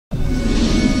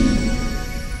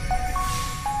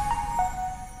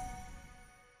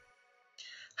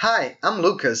Hi, I'm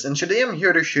Lucas, and today I'm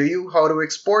here to show you how to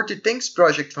export the Things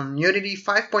project from Unity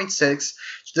 5.6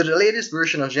 to the latest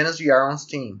version of JanusVR on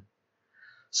Steam.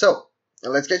 So,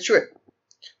 let's get to it.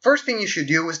 First thing you should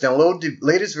do is download the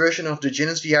latest version of the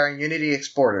JanusVR Unity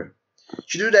exporter.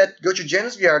 To do that, go to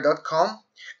JanusVR.com,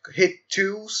 hit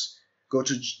Tools, go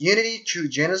to Unity to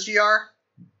JanusVR.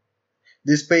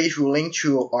 This page will link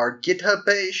to our GitHub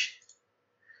page.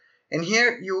 And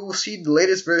here you will see the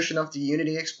latest version of the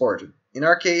Unity exporter. In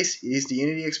our case, it is the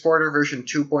Unity exporter version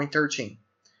 2.13.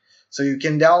 So you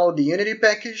can download the Unity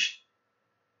package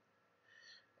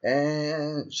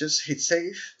and just hit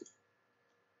save.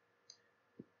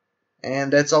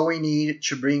 And that's all we need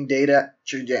to bring data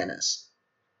to Janus.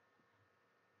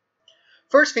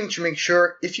 First thing to make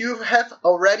sure, if you have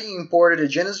already imported a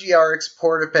JanusVR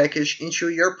exporter package into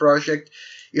your project,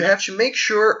 you have to make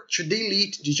sure to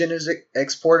delete the Janus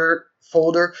exporter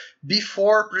folder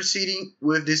before proceeding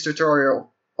with this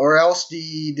tutorial, or else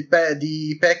the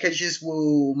packages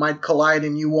might collide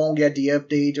and you won't get the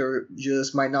update or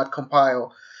just might not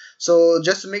compile. So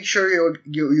just to make sure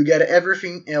you get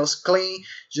everything else clean,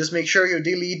 just make sure you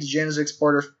delete the Janus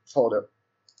exporter folder.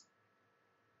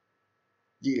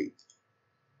 Delete.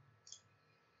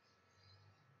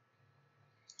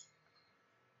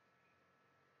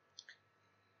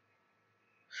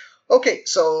 Okay,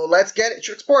 so let's get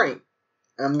to exporting.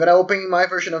 I'm gonna open my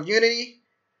version of Unity.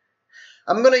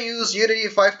 I'm gonna use Unity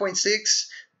 5.6,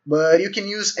 but you can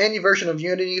use any version of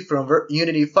Unity from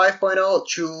Unity 5.0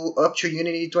 to up to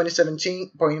Unity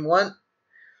 2017.1.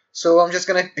 So I'm just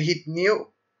gonna hit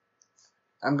New.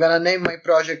 I'm gonna name my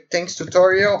project Thanks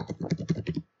Tutorial,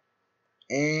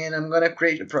 and I'm gonna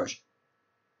create a project.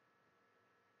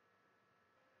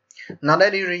 Now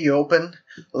that it reopened,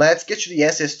 let's get to the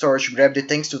asset store to grab the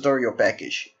Thanks Tutorial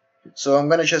package. So I'm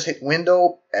gonna just hit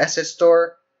Window, Asset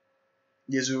Store.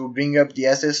 This will bring up the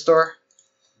asset store.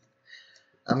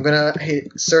 I'm gonna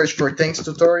hit Search for Thanks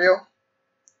Tutorial.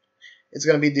 It's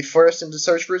gonna be the first in the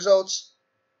search results.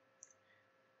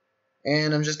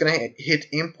 And I'm just gonna hit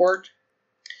Import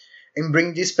and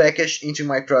bring this package into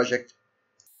my project.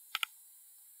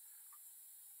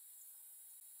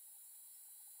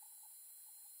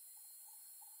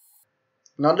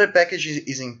 Now that the package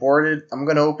is imported, I'm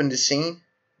gonna open the scene.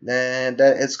 That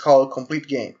it's called Complete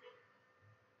Game.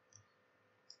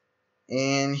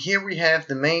 And here we have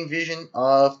the main vision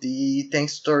of the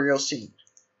Thanks Tutorial scene.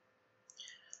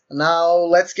 Now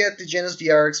let's get the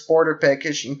JanusVR exporter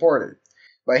package imported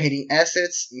by hitting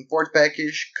Assets, Import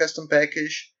Package, Custom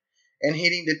Package, and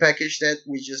hitting the package that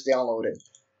we just downloaded.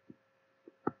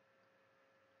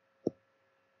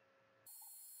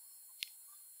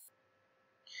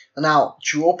 Now,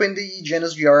 to open the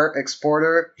JanusVR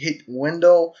exporter, hit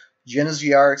Window,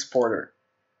 JanusVR Exporter.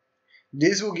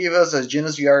 This will give us a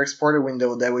JanusVR exporter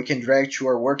window that we can drag to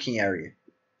our working area.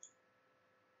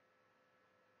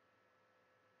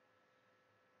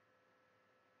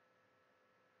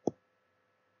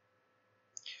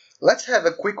 Let's have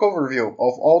a quick overview of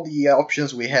all the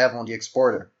options we have on the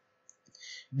exporter.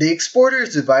 The exporter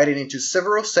is divided into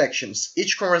several sections,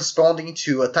 each corresponding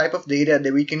to a type of data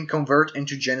that we can convert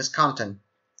into Janus content.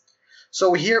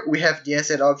 So here we have the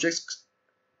asset objects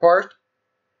part.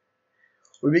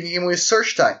 We begin with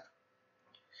search type.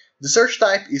 The search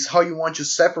type is how you want to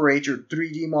separate your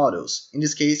 3D models, in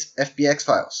this case FBX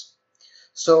files.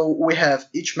 So we have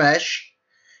each mesh.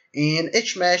 In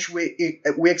each mesh, we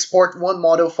export one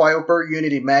model file per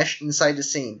Unity mesh inside the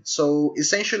scene. So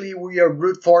essentially, we are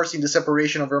brute forcing the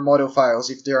separation of our model files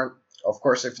if they're, of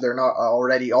course, if they're not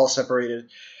already all separated.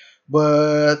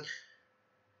 But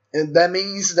that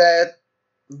means that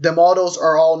the models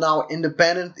are all now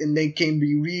independent and they can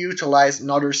be reutilized in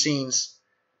other scenes.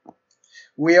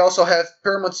 We also have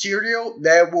per material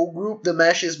that will group the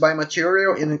meshes by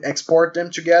material and export them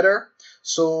together.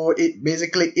 So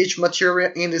basically each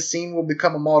material in the scene will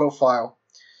become a model file.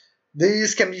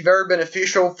 These can be very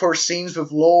beneficial for scenes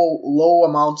with low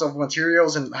amounts of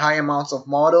materials and high amounts of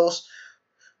models.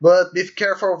 But be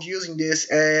careful of using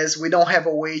this as we don't have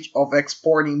a way of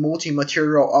exporting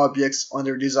multi-material objects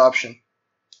under this option.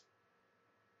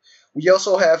 We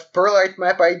also have per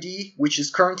lightmap ID, which is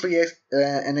currently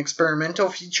an experimental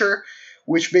feature,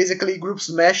 which basically groups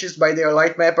meshes by their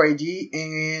lightmap ID.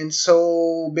 And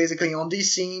so basically on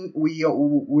this scene, we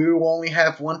will only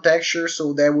have one texture,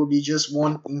 so there will be just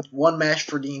one mesh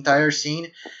for the entire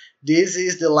scene. This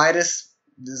is the lightest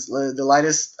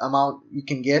amount you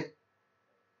can get.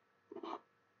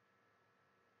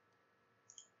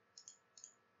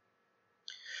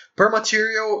 per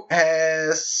material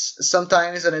has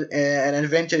sometimes an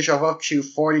advantage of up to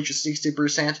 40 to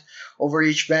 60% over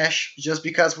each mesh, just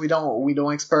because we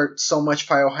don't export so much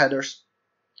file headers.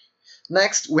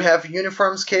 Next, we have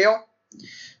uniform scale.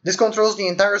 This controls the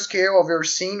entire scale of your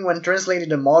scene when translating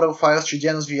the model files to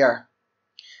JanusVR.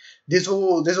 This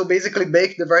will basically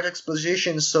bake the vertex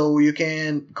position so you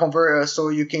can convert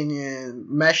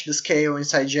mesh the scale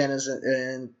inside Janus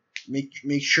and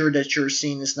make sure that your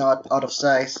scene is not out of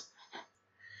size.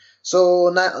 So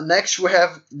next we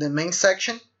have the main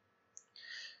section,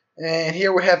 and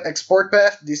here we have export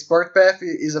path. The export path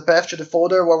is a path to the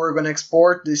folder where we're going to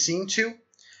export the scene to.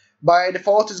 By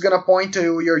default, it's going to point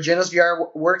to your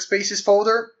JanusVR workspaces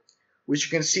folder, which you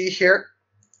can see here.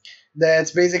 That's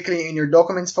basically in your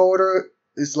documents folder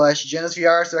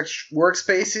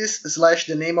 /JanusVR/workspaces/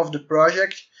 the name of the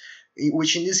project,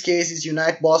 which in this case is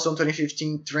Unite Boston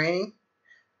 2015 training.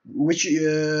 Which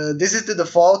this is the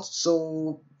default,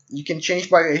 so you can change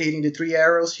by hitting the 3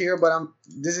 arrows here, but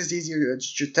this is easier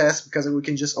to test because we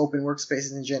can just open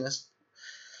workspaces in Janus.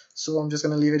 So I'm just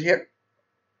gonna leave it here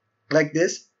like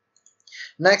this.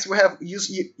 Next we have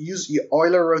use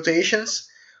Euler rotations,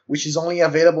 which is only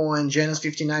available in Janus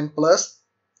 59+.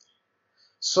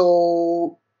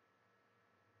 So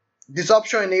this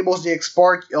option enables the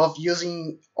export of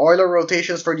using Euler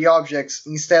rotations for the objects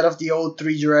instead of the old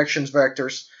 3 directions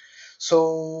vectors.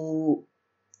 So,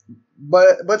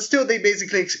 but still they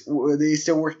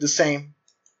still work the same.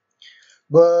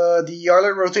 But the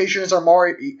Euler rotations are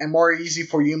more easy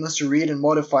for humans to read and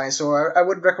modify, so I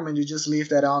would recommend you just leave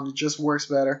that on. It just works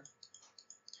better.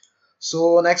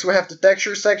 So next we have the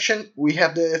texture section. We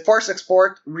have the force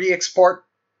export, re-export.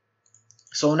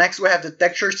 So next we have the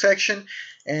texture section,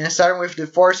 and starting with the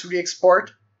force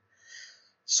re-export.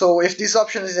 So if this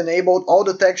option is enabled, all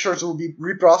the textures will be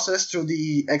reprocessed through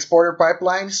the exporter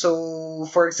pipeline. So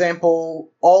for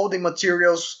example, all the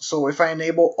materials, so if I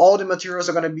enable, all the materials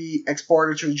are going to be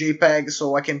exported to JPEG,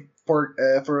 so I can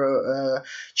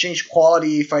change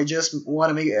quality. If I just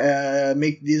want to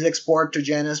make this export to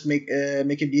Janus, make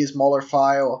it be a smaller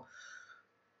file,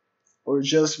 or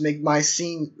just make my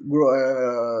scene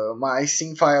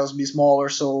files be smaller.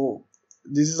 So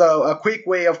this is a quick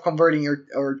way of converting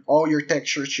all your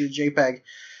textures to JPEG.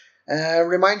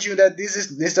 Remind you that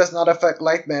this does not affect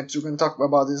light maps. We're going to talk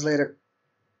about this later.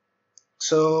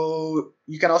 So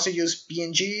you can also use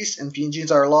PNGs, and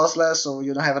PNGs are lossless, so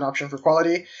you don't have an option for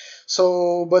quality.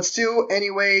 So, but still,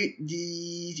 anyway,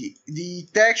 the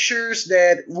textures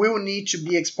that will need to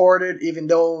be exported, even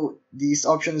though this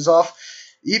option is off,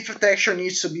 if a texture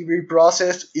needs to be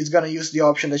reprocessed, it's going to use the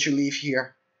option that you leave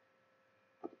here.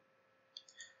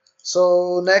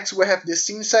 So next we have the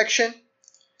scene section.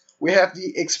 We have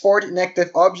the export inactive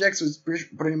objects, which is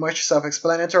pretty much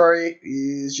self-explanatory.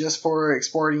 It's just for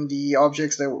exporting the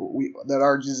objects that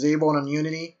are disabled on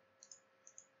Unity.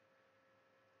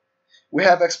 We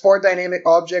have export dynamic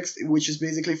objects, which is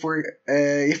basically for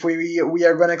if we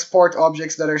are going to export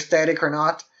objects that are static or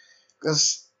not.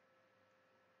 Because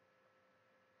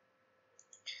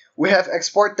we have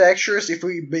export textures if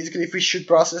we should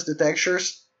process the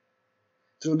textures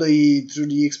through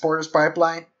the exporter's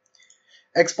pipeline.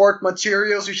 Export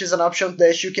materials, which is an option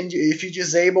that you can do if you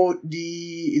disable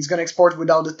it's going to export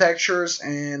without the textures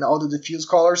and all the diffuse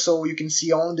colors, so you can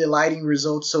see only the lighting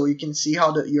results, so you can see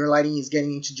how your lighting is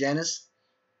getting into Janus.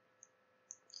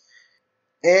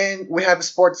 And we have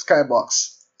export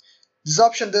skybox. This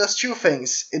option does 2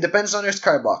 things. It depends on your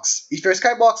skybox. If your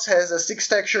skybox has a 6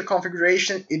 texture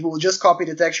configuration, it will just copy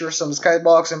the textures from the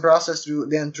skybox and process through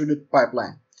the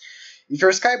pipeline. If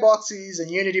your skybox is a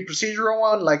Unity procedural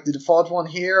one, like the default one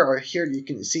here, or here you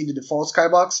can see the default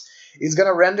skybox, it's going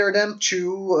to render them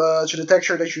to the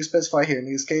texture that you specify here, in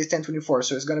this case 1024.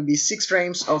 So it's going to be 6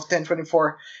 frames of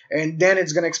 1024, and then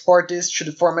it's going to export this to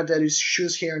the format that is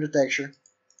choose here in the texture,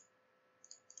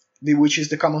 which is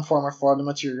the common format for all the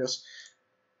materials.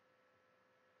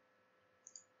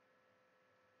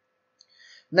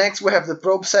 Next, we have the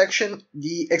probe section.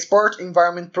 The export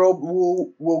environment probe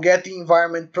will get the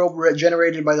environment probe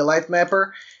generated by the light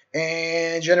mapper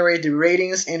and generate the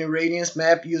radiance and irradiance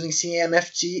map using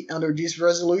CMFT under these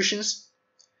resolutions.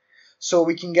 So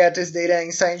we can get this data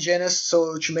inside Janus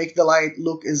so to make the light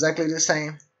look exactly the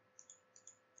same.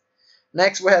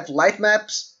 Next, we have light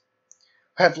maps.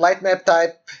 We have light map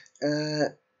type.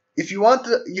 If you want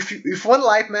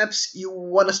light maps, you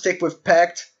want to stick with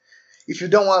packed. If you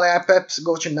don't want light maps,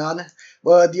 go to none.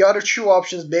 But the other 2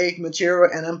 options, baked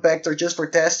material and unpacked, are just for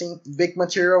testing. Baked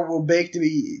material will bake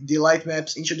the light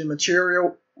maps into the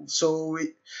material, so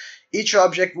Each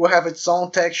object will have its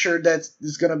own texture that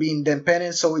is gonna be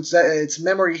independent, so it's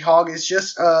memory hog. It's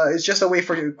just a way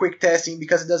for quick testing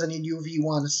because it doesn't need UV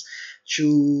ones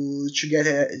to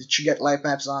get light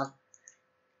maps on.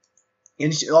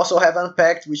 And you also have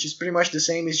unpacked, which is pretty much the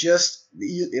same. It's just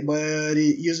but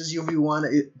it uses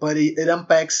UV1, but it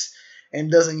unpacks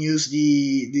and doesn't use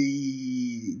the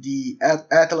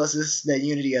atlases that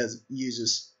Unity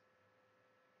uses.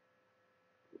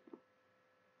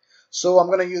 So I'm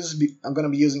gonna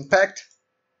be using packed.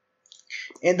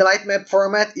 And the light map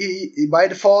format, by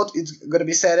default, it's gonna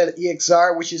be set at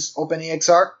EXR, which is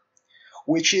OpenEXR,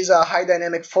 which is a high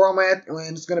dynamic format,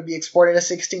 and it's gonna be exported as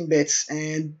 16 bits.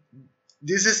 And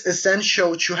this is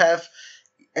essential to have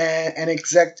an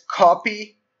exact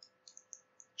copy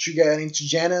to get into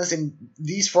Janus. In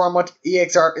this format,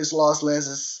 EXR is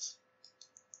lossless.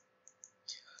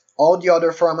 All the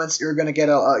other formats you're gonna get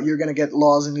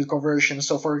loss in the conversion.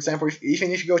 So, for example,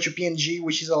 even if you go to PNG,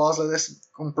 which is a lossless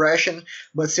compression,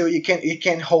 but still it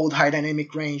can hold high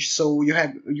dynamic range. So you're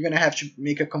gonna have to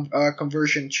make a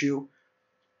conversion to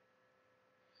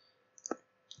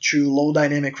low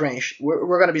dynamic range.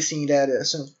 We're gonna be seeing that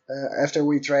soon after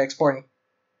we try exporting.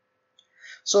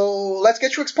 So let's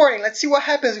get to exporting. Let's see what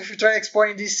happens if you try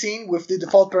exporting this scene with the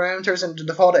default parameters and the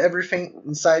default everything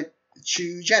inside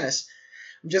to Janus.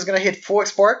 I'm just gonna hit full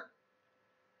export,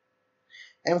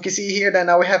 and we can see here that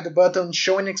now we have the button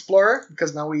showing Explorer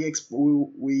because now the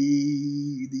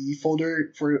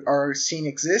folder for our scene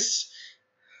exists.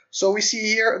 So we see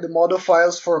here the model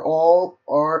files for all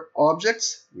our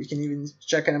objects. We can even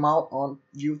check them out on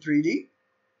View 3D.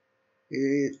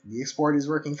 The export is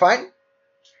working fine.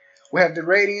 We have the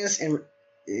radius and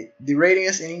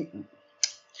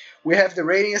we have the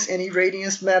radius and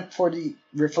irradiance map for the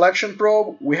reflection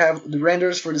probe. We have the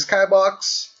renders for the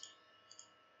skybox.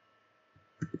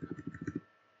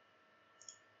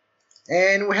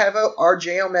 And we have our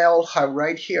JML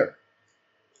right here.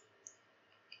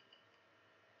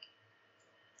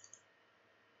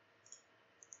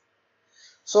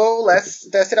 So let's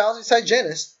test it out inside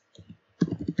Janus.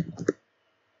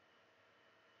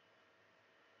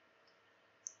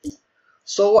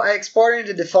 So I exported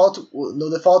the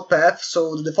default path.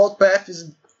 So the default path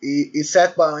is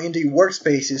set in the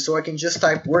workspaces. So I can just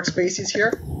type workspaces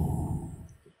here. I'm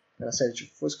gonna set it to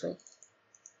full screen.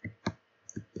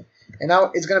 And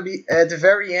now it's gonna be at the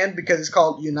very end because it's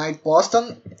called Unite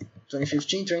Boston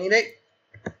 2015 training day.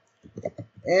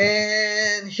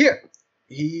 And here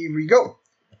we go.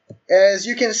 As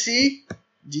you can see,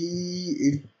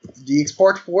 the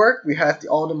export work. We have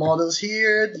all the models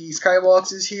here, the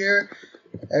skybox is here.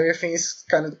 Everything is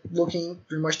kind of looking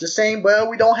pretty much the same, but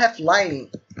we don't have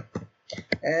lighting.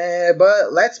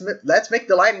 But let's make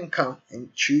the lighting come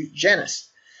into Janus.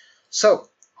 So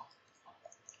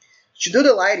to do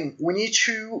the lighting, we need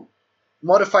to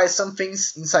modify some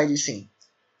things inside the scene.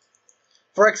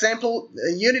 For example,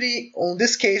 Unity on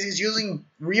this case is using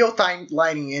real-time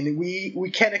lighting, and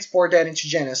we can't export that into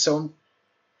Janus.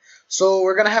 So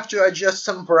we're gonna have to adjust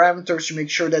some parameters to make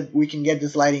sure that we can get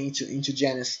this lighting into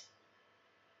Janus.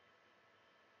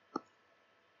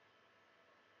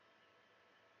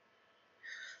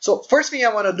 So first thing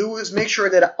I want to do is make sure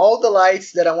that all the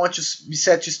lights that I want to be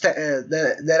set to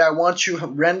that I want to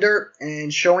render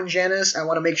and show in Janus, I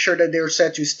want to make sure that they're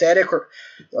set to static or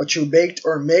to baked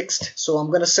or mixed. So I'm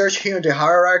going to search here in the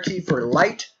hierarchy for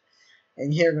light,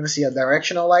 and here I'm going to see a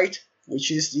directional light,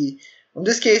 which is in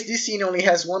this case this scene only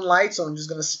has one light, so I'm just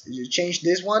going to change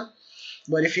this one.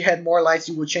 But if you had more lights,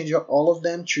 you would change all of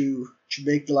them to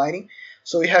bake the lighting.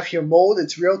 So we have here mode,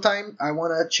 it's real time. I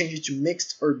want to change it to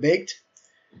mixed or baked,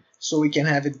 so we can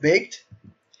have it baked.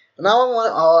 Now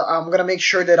I'm going to make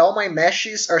sure that all my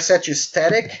meshes are set to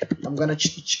static. I'm going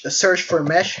to search for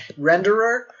mesh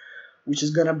renderer, which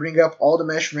is going to bring up all the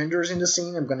mesh renderers in the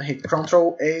scene. I'm going to hit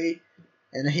Ctrl A,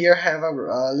 and here I have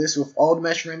a list with all the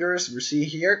mesh renderers we see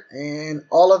here, and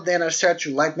all of them are set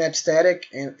to light map static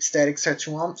and static set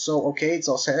to 1. So okay, it's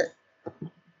all set.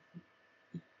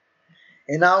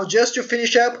 And now just to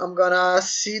finish up, I'm going to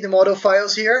see the model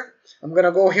files here. I'm going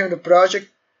to go here in the project.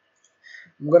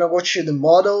 I'm going to go to the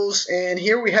models, and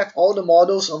here we have all the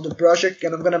models of the project,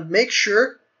 and I'm going to make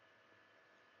sure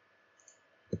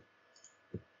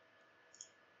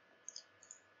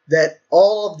that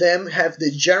all of them have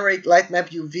the generate light map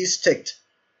UVs ticked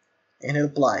and hit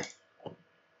apply.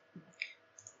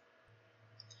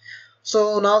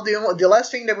 So now the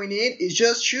last thing that we need is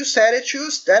just to set it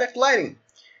to static lighting.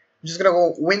 I'm just going to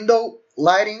go window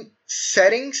lighting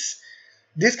settings.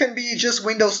 This can be just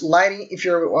Windows lighting if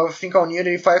you're, I think, on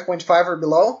Unity 5.5 or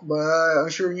below, but I'm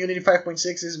sure Unity 5.6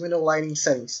 is window lighting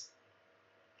settings.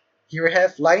 Here we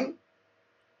have lighting.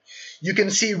 You can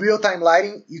see real-time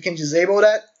lighting. You can disable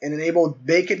that and enable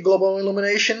baked global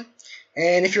illumination.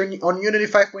 And if you're on Unity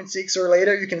 5.6 or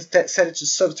later, you can set it to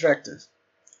subtractive.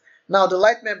 Now the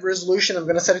light map resolution, I'm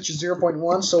going to set it to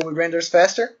 0.1 so it renders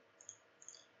faster.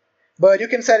 But you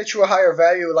can set it to a higher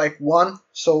value like 1,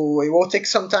 so it will take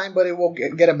some time, but it will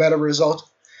get a better result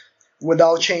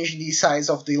without changing the size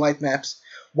of the light maps.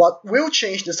 What will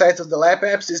change the size of the light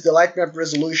maps is the light map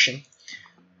resolution.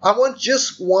 I want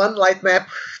just one light map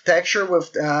texture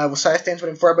with size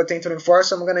 1024 by 1024,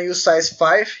 so I'm going to use size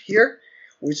 5 here,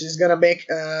 which is going to make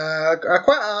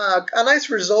a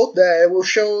nice result that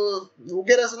will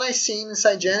get us a nice scene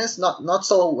inside Janus, not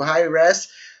so high res,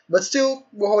 but still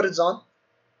will hold its own.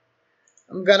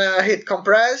 I'm gonna hit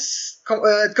compress.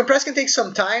 Compress can take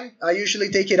some time. I usually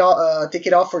take it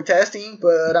off for testing,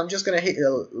 but I'm just gonna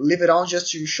leave it on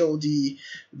just to show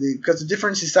because the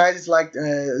difference in size is like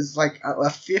a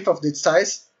fifth of its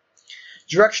size.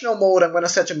 Directional mode, I'm gonna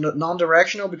set to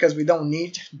non-directional because we don't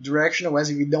need directional,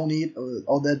 as we don't need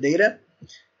all that data.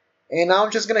 And now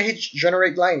I'm just gonna hit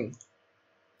generate lighting.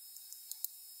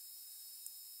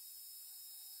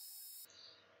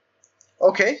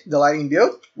 Okay, the lighting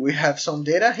build. We have some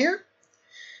data here.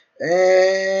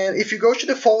 And if you go to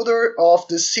the folder of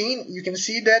the scene, you can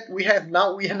see that we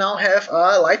now have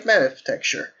a light map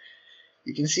texture.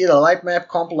 You can see the light map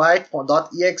comp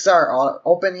light.exr or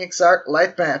OpenEXR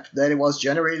light map that it was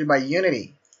generated by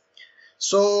Unity.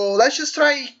 So let's just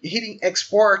try hitting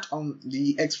export on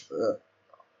the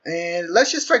and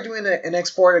let's just try doing an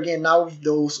export again now with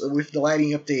the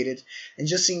lighting updated and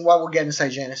just seeing what we'll get inside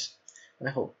Janus. And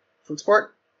I hope.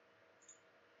 Export.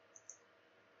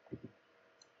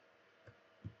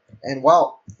 And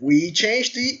wow, we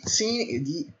changed the scene,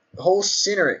 the whole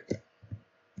scenery.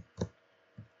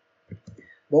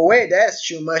 But wait, that's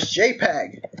too much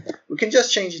JPEG. We can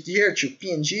just change it here to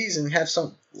PNGs and have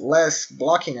some less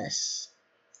blockiness.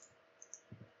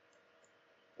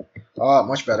 Oh,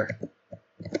 much better.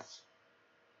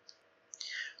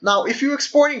 Now, if you're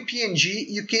exporting PNG,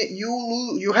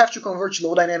 you have to convert to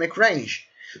low dynamic range.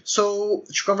 So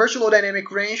to convert to low dynamic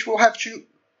range, we'll have to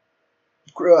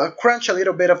crunch a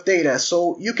little bit of data.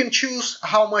 So you can choose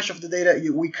how much of the data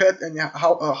we cut and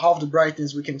how of the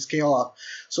brightness we can scale up.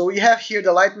 So we have here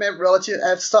the light map relative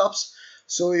f-stops.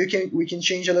 So we can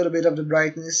change a little bit of the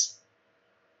brightness,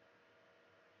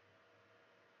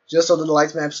 just so that the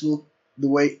light maps look the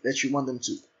way that you want them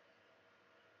to.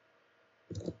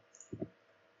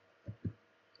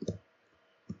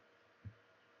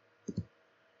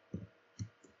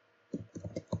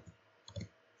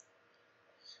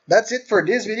 That's it for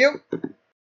this video.